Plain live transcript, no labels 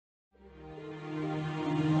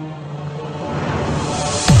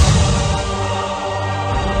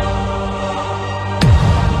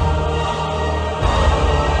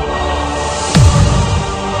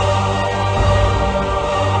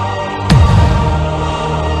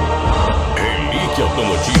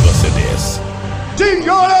Automotiva CDs.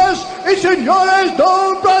 Senhoras e senhores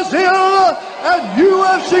do Brasil and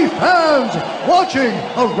UFC fans watching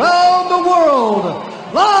around the world,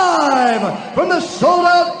 live from the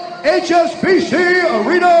sold-out HSBC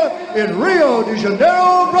Arena in Rio de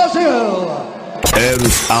Janeiro, Brasil.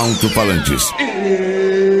 Eros Falantes.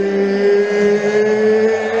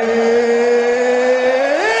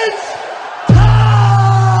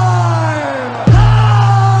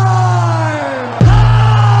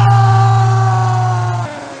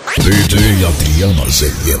 DJ Adriano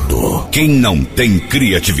Azevedo. Quem não tem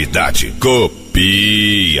criatividade,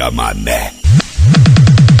 copia, mané.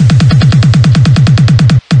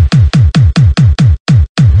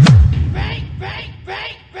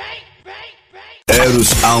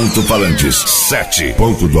 Eros Falantes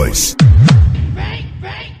 7.2.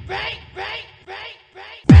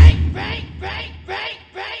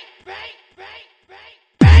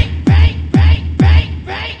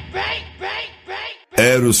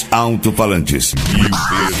 Eros Falantes 1000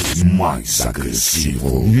 vezes mais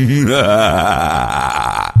agressivo.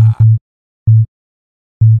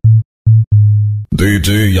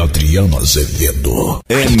 DJ Adriano Azevedo.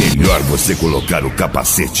 É melhor você colocar o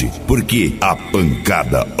capacete, porque a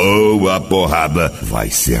pancada ou a porrada vai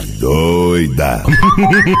ser doida.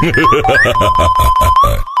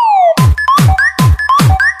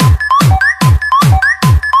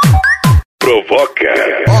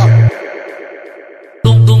 Provoca.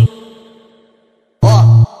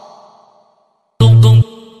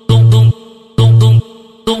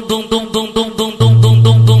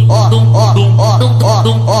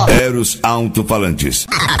 Eros Falantes.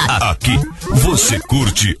 Aqui você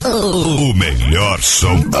curte o melhor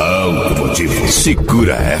som automotivo.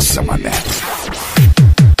 Segura essa, mané.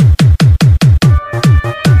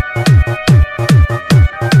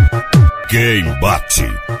 Quem bate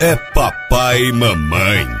é papai e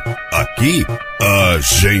mamãe. Aqui a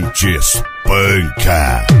gente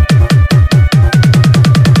espanca.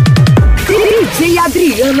 DJ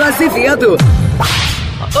Adriano Azevedo.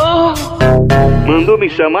 Oh, mandou me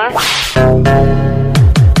chamar?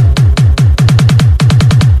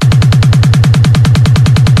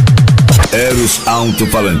 Eros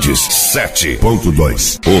Falantes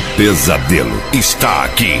 7.2. O pesadelo está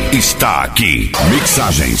aqui, está aqui.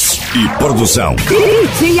 Mixagens e produção.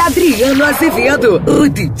 DJ Adriano Azevedo, o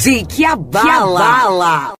DJ que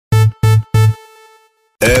abala.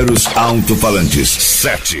 Eros Falantes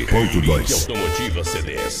 7.2. Automotiva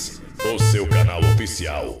CDs. O seu canal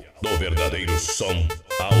oficial do verdadeiro som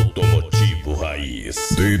automotivo raiz.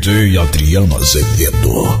 DJ Adriano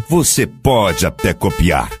Azevedo. Você pode até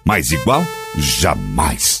copiar, mas igual,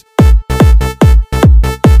 jamais.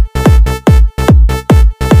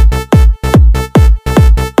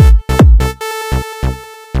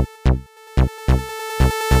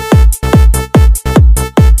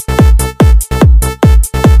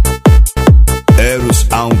 Eros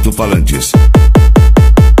Falantes.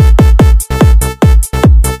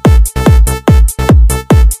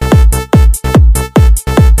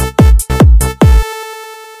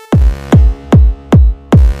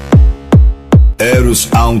 Eros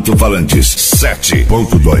Falantes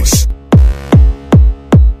 7.2.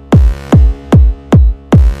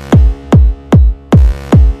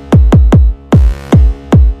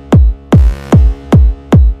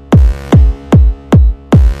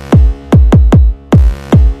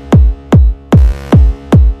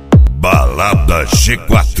 Balada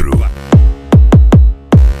G4.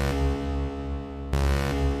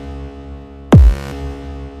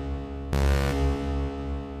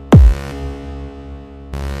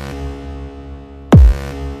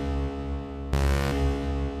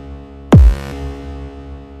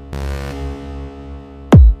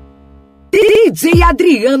 DJ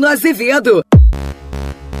Adriano Azevedo.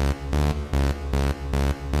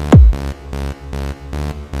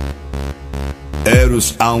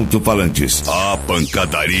 Eros Falantes. A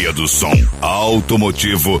pancadaria do som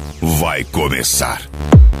automotivo vai começar.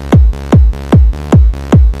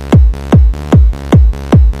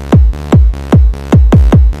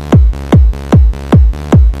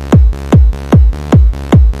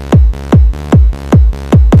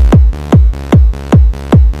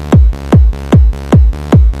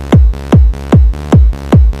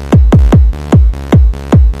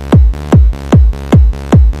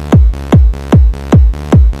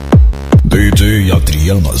 DJ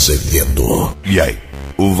Adriano Azevedo. E aí,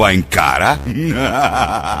 o vai encarar?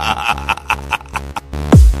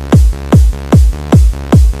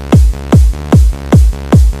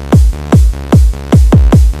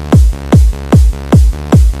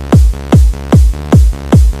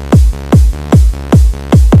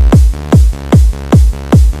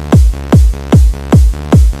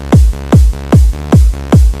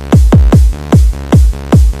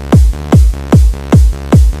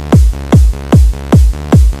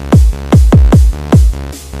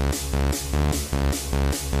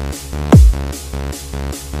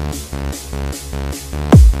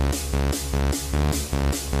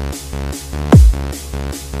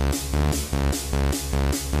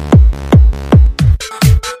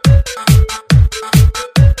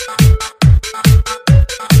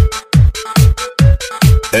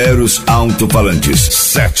 Eros Alto-Falantes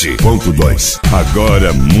 7.2.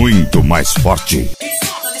 Agora muito mais forte.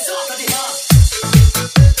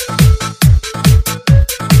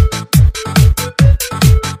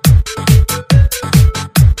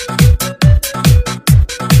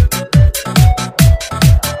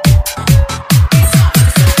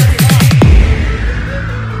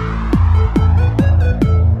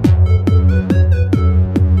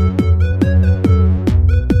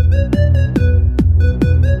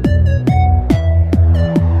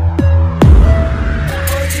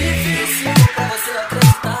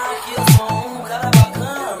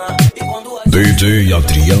 DJ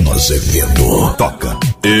Adriano Azevedo toca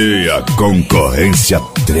e a concorrência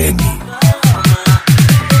treme.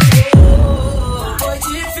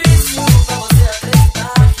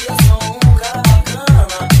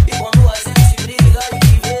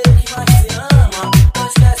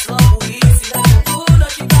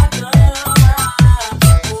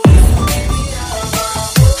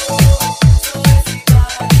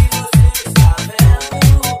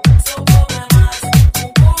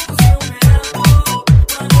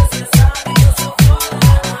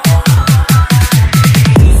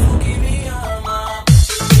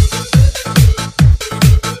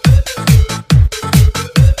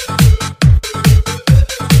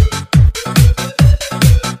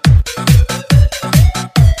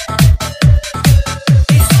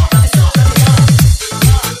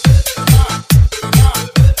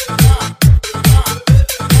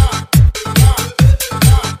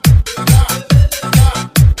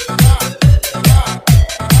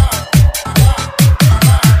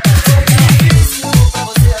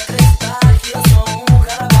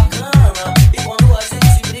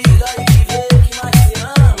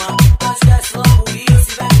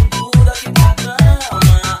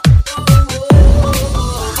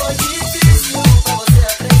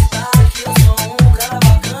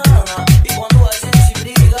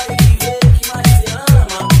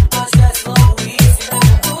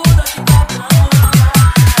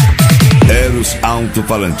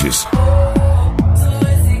 Falantes. Sou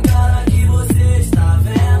esse cara que você está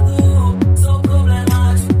vendo. Sou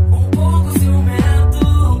problemático, um pouco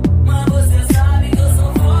ciumento, mas você sabe que eu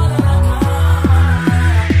sou foda na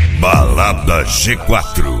cama. Balada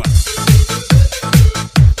G4.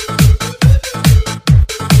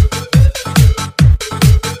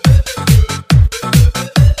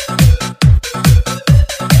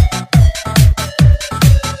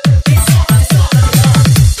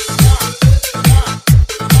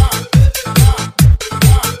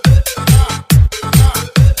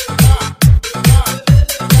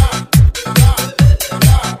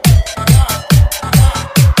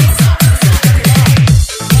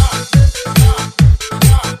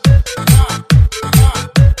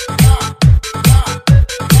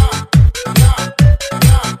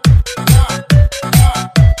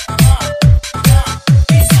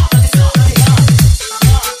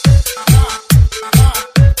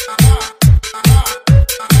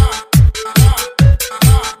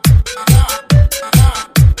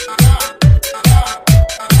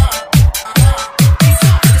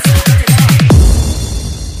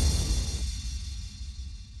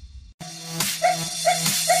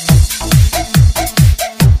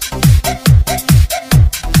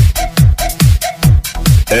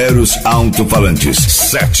 Eros Alto-Falantes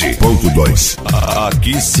 7.2.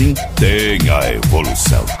 Aqui sim tem a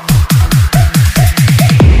evolução.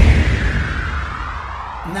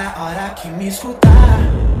 Na hora que me escutar,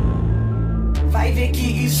 vai ver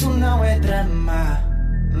que isso não é drama.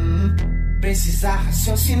 Precisa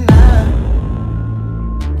raciocinar,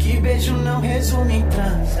 que beijo não resume em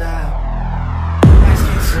transar. Mas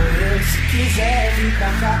quem sou eu? Se quiser vir pra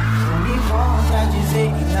cá, vou me contradizer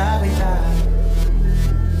e navegar.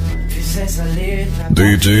 Essa letra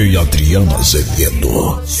DJ Adriano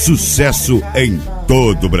Azevedo. Sucesso em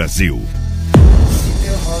todo o Brasil. Se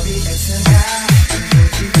teu hobby é sangar, vou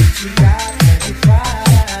te criticar, de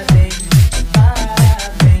parabéns,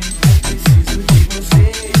 parabéns. Eu preciso de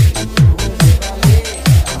você, vou te valer.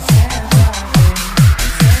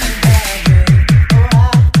 Senta bem,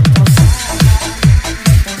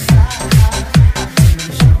 então sarra,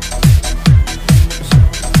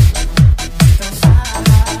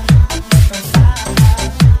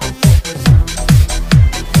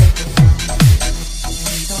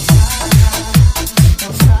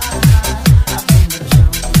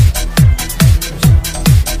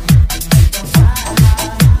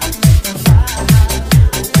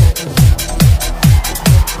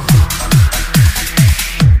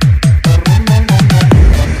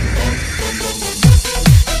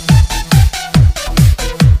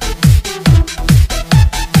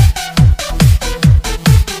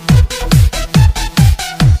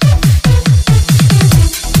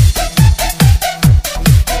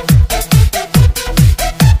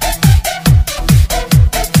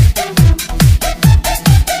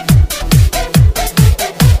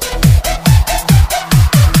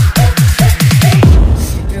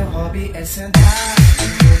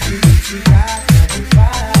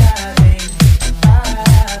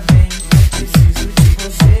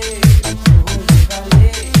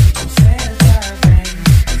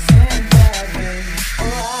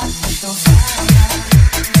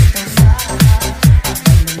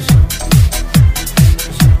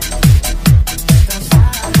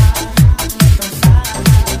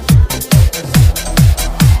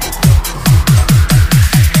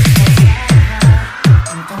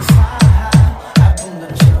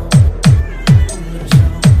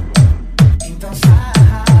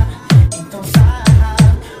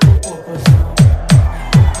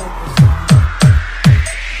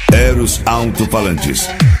 Alto-Falantes.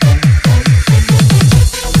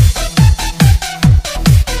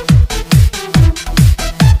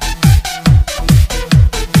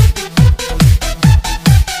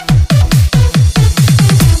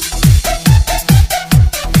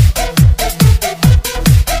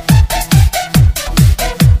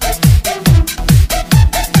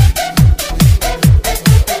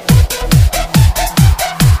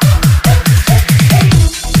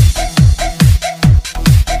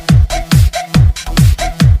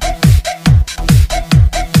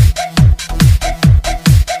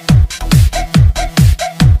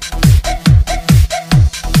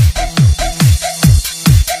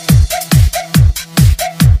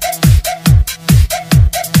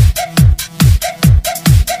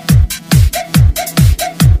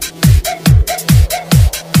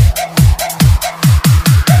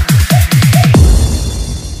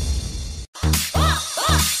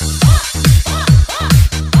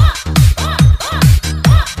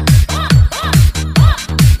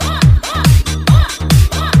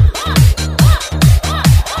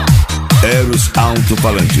 Eros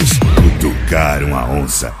Alto-Falantes cutucaram a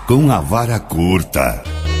onça com a vara curta.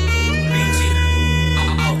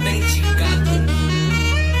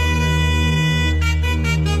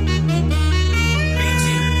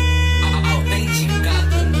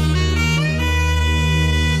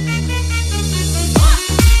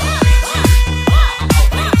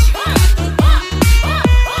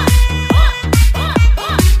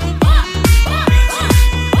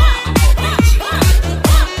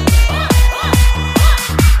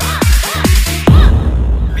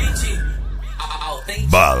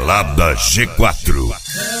 Balada G4.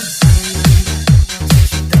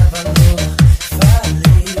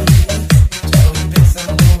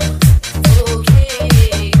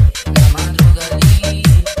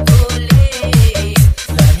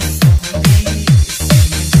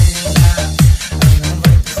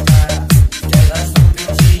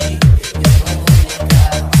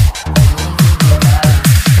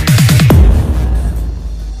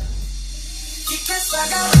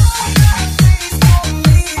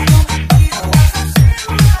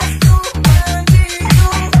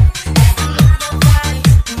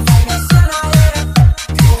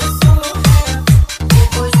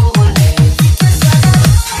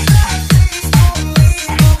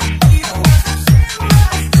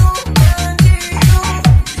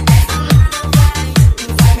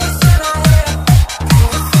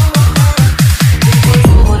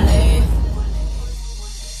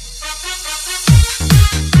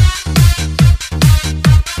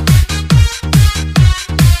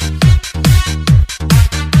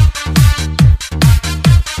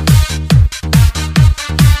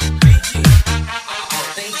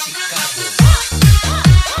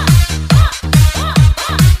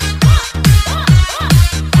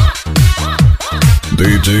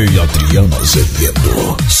 DJ Adriano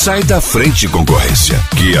Azevedo. Sai da frente, concorrência,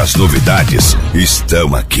 que as novidades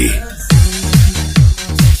estão aqui.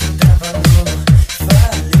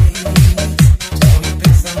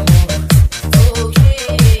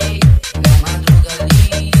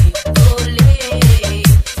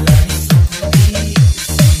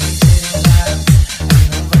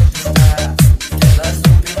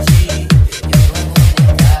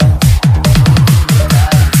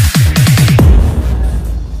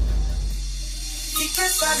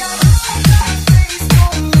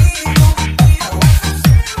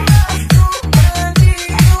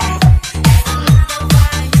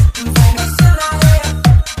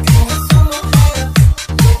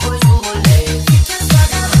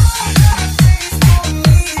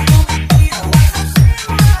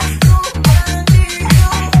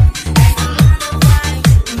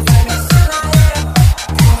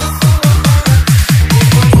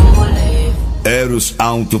 Eros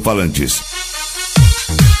Alto-Falantes.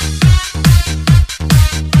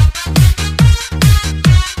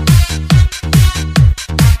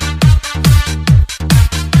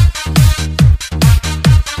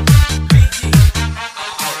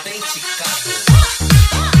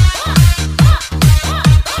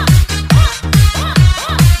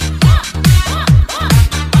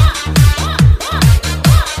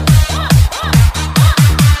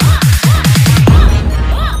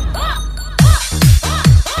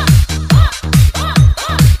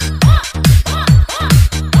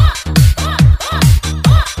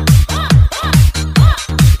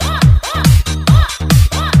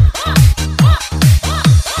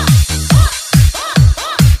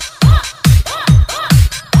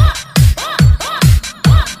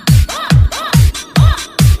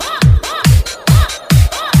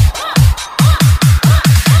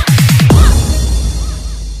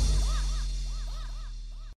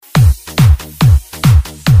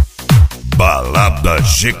 da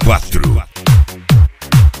G4.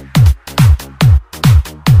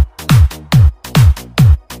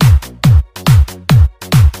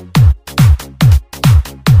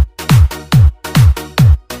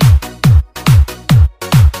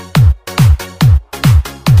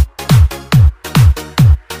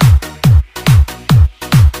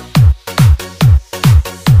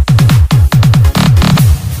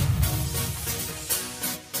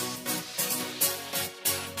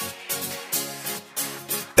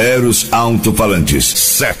 Eros Alto-Falantes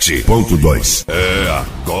 7.2. É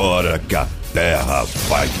agora que a terra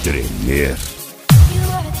vai tremer.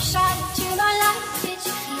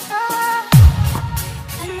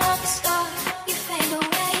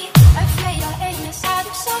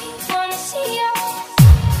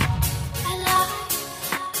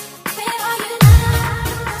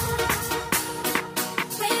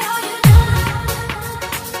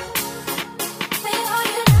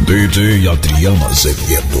 DJ Adriano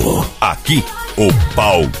Azevedo. Aqui o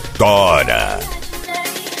pau tora.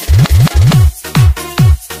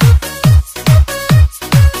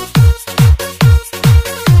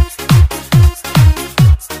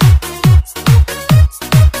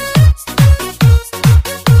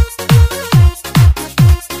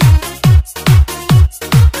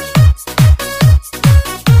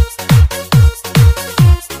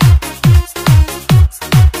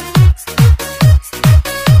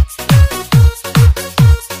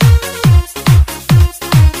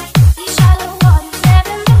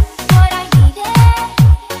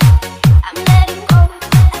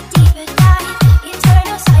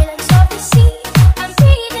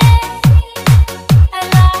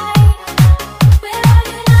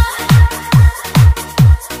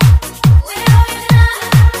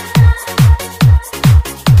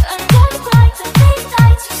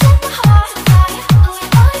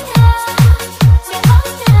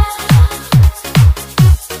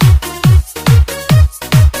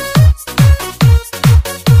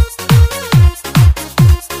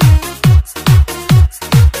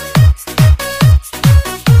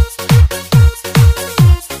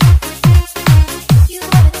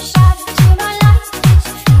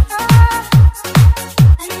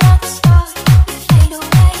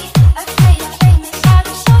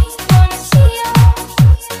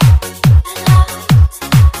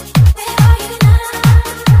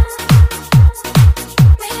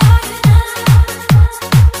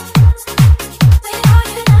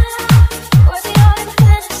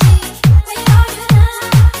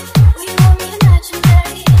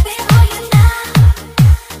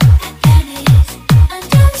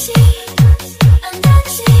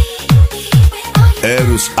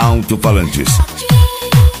 Eros Alto-Falantes.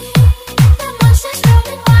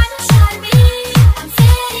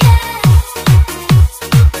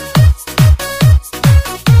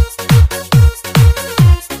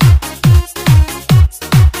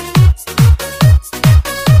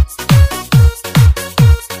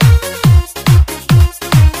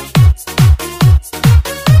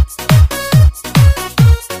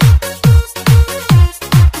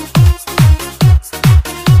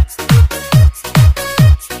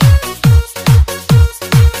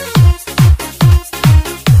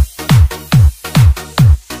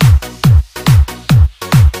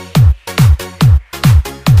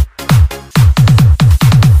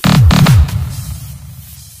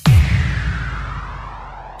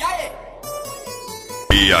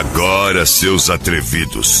 E agora, seus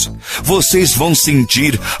atrevidos, vocês vão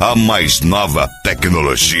sentir a mais nova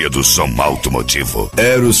tecnologia do som automotivo.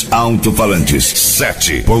 Eros Alto-Falantes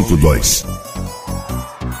 7.2.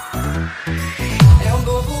 É o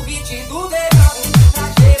novo beat do verão, pra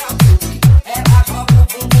geral curtir. É pra jogar o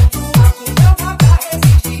bumbum pro alto, não dá pra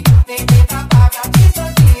resistir. Vem tentar pagar de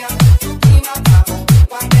santinha, o clima tá bom.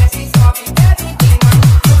 O aquece sobe, desce em cima.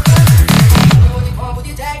 O uniforme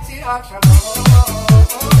de Jack se racha,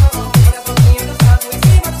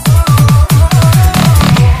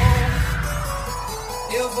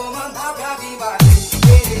 eu vou mandar pra viva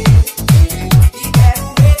e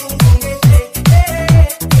quero ver um mexer.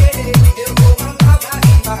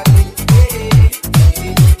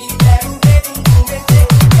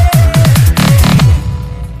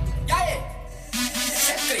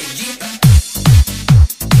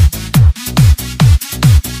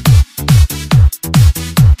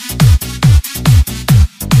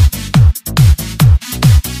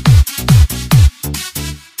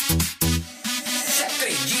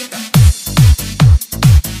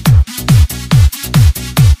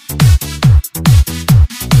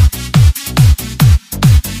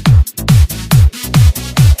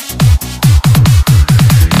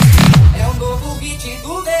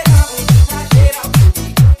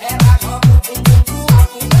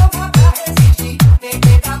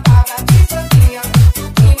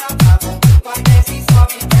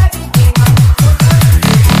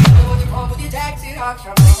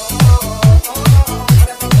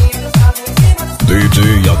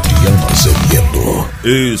 DJ Adriano Azevedo,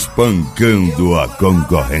 espancando a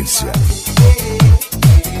concorrência.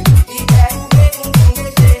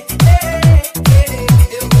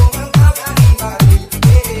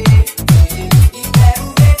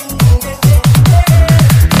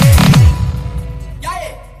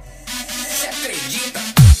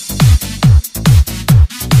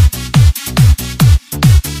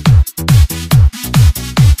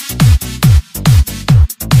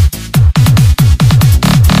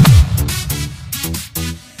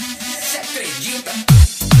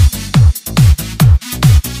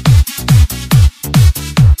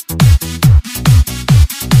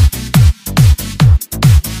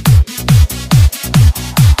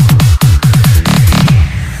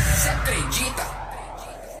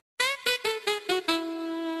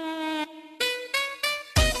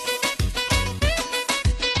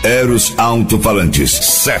 Eros Falantes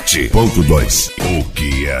 7.2. O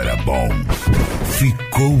que era bom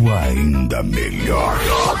ficou ainda melhor.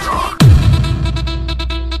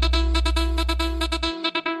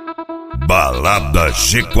 Balada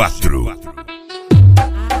G4.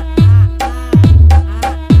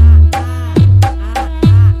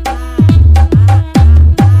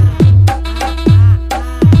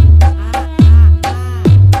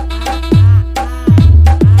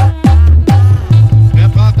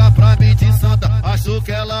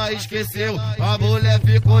 Esqueceu, a mulher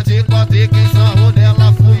ficou de quatro e quem sarrou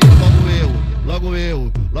nela fui eu. Logo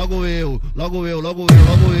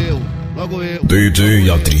eu.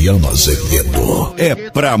 DJ Adriano Azevedo é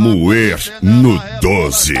pra moer no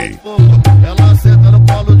 12. Ela senta no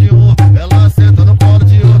colo de um, ela senta no colo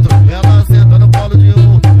de outro, ela senta no colo de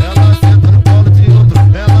um, ela senta no colo de outro.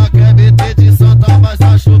 Ela quer meter de santa, mas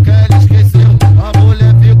acho que ela esqueceu. A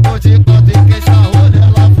mulher ficou de quatro e quem sarrou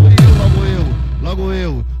nela fui eu. Logo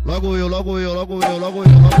eu.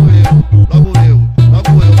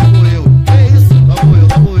 Que isso? Logo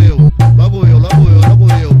eu.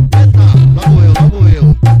 Eita,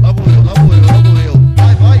 logo eu.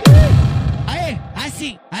 Vai. Aê,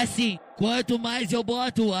 assim. Quanto mais eu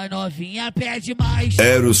boto, a novinha pede mais.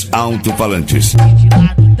 Eros Falantes. De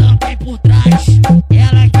lado também por trás.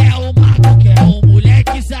 Ela quer o mago, quer um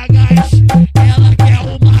moleque sagaz. Ela quer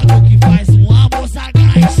o mago que faz um amor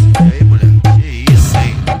sagaz. E aí, mulher? Que isso,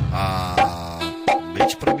 hein?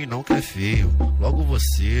 Mente pra mim não que é feio. Logo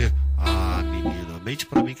você, menina, mente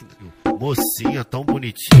pra mim que mocinha tão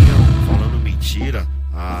bonitinha, falando mentira.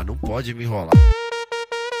 Não pode me enrolar.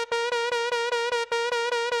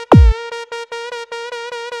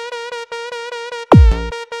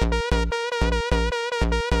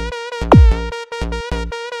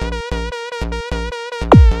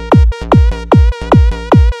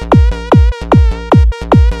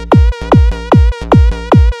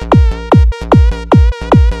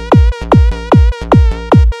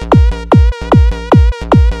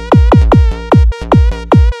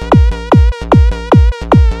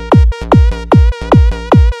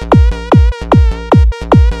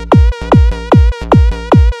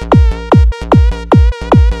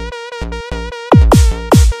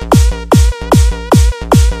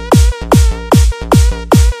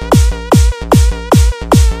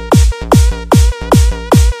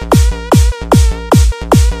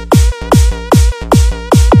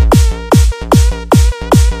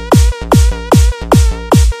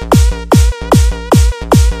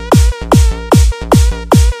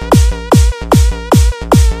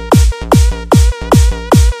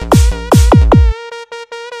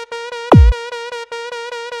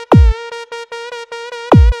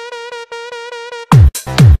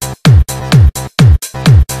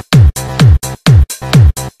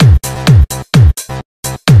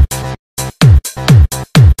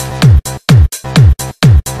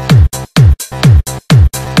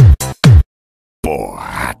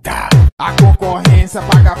 A concorrência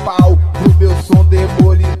paga pau pro meu som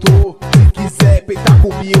demolitor. Se quiser peitar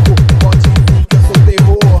comigo, pode vir que eu sou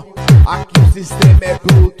terror. Aqui o sistema é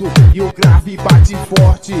bruto e o grave bate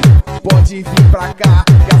forte. Pode vir pra cá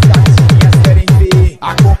que as gatinhas querem ver.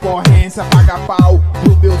 A concorrência paga pau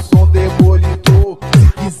pro meu som demolitor. Se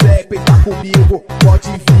quiser peitar comigo,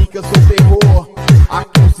 pode vir que eu sou terror.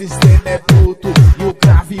 Aqui o sistema é bruto e o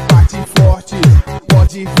grave bate forte.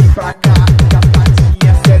 Pode vir pra cá que as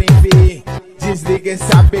gatinhas querem ver. Desliga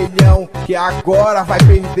esse abelhão que agora vai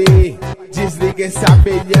perder. Desliga esse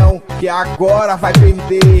abelhão que agora vai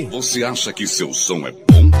perder. Você acha que seu som é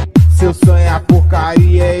bom? Seu som é a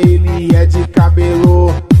porcaria, ele é de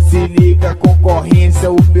camelô. Se liga concorrência,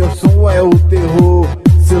 o meu som é o terror.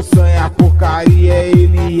 Seu som é a porcaria,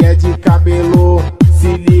 ele é de camelô.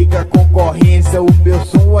 Se liga concorrência, o meu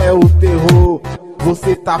som é o terror.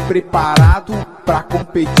 Você tá preparado pra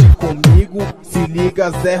competir comigo? Se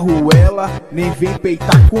liga, Zé Ruela, nem vem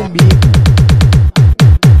peitar comigo.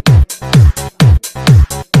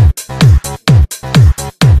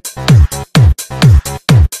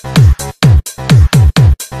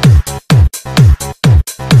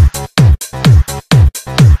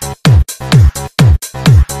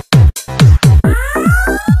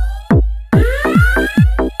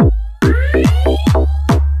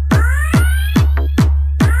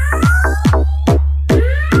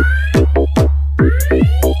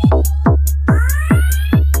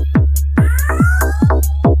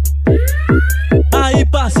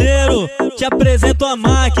 Te apresento a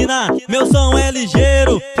máquina, meu som é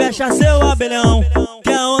ligeiro, fecha seu abelhão.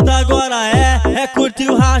 Que a onda agora é curtir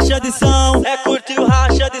o racha de som, é curtir o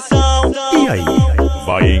racha de som. E aí,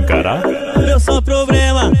 vai encarar? Meu som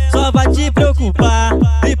problema, só vai te preocupar.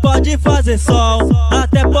 E pode fazer sol,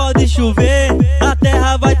 até pode chover, a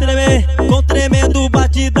terra vai tremer com tremendo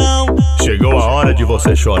batidão. Chegou a hora de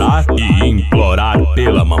você chorar e implorar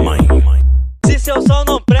pela mamãe. Se seu som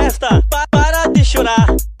não presta, para de chorar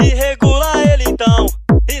e regula ele então.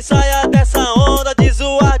 E saia dessa onda de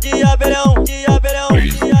zoar de abelhão, de abelhão,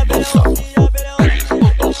 de abelhão, de abelhão.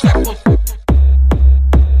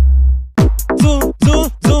 Zum,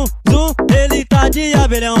 zum, zum, zum, ele tá de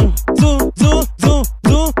abelhão. Zum, zum, zum,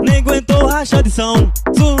 zum, nem aguentou racha de som.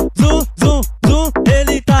 Zum, zum, zum, zum,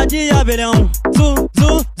 ele tá de abelhão. Zum,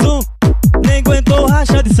 zum, zum, nem aguentou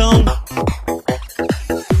racha de som.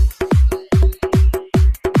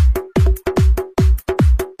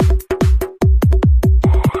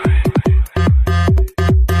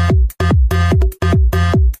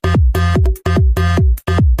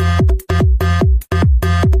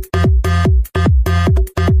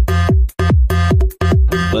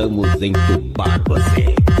 Vamos entubar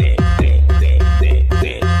você.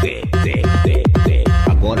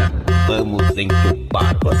 Agora vamos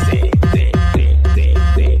entubar você.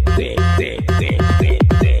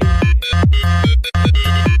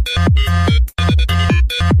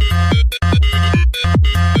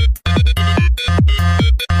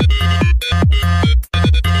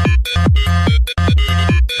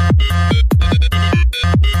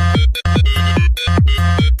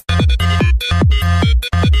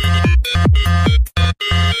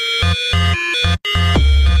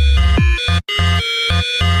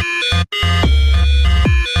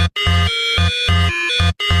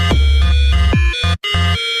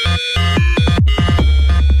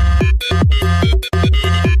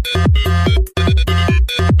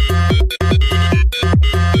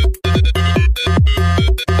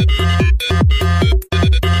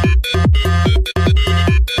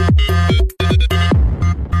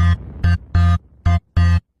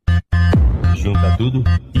 Junta tudo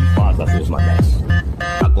e faz as mesmas 10.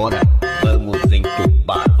 Agora vamos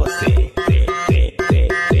entubar você.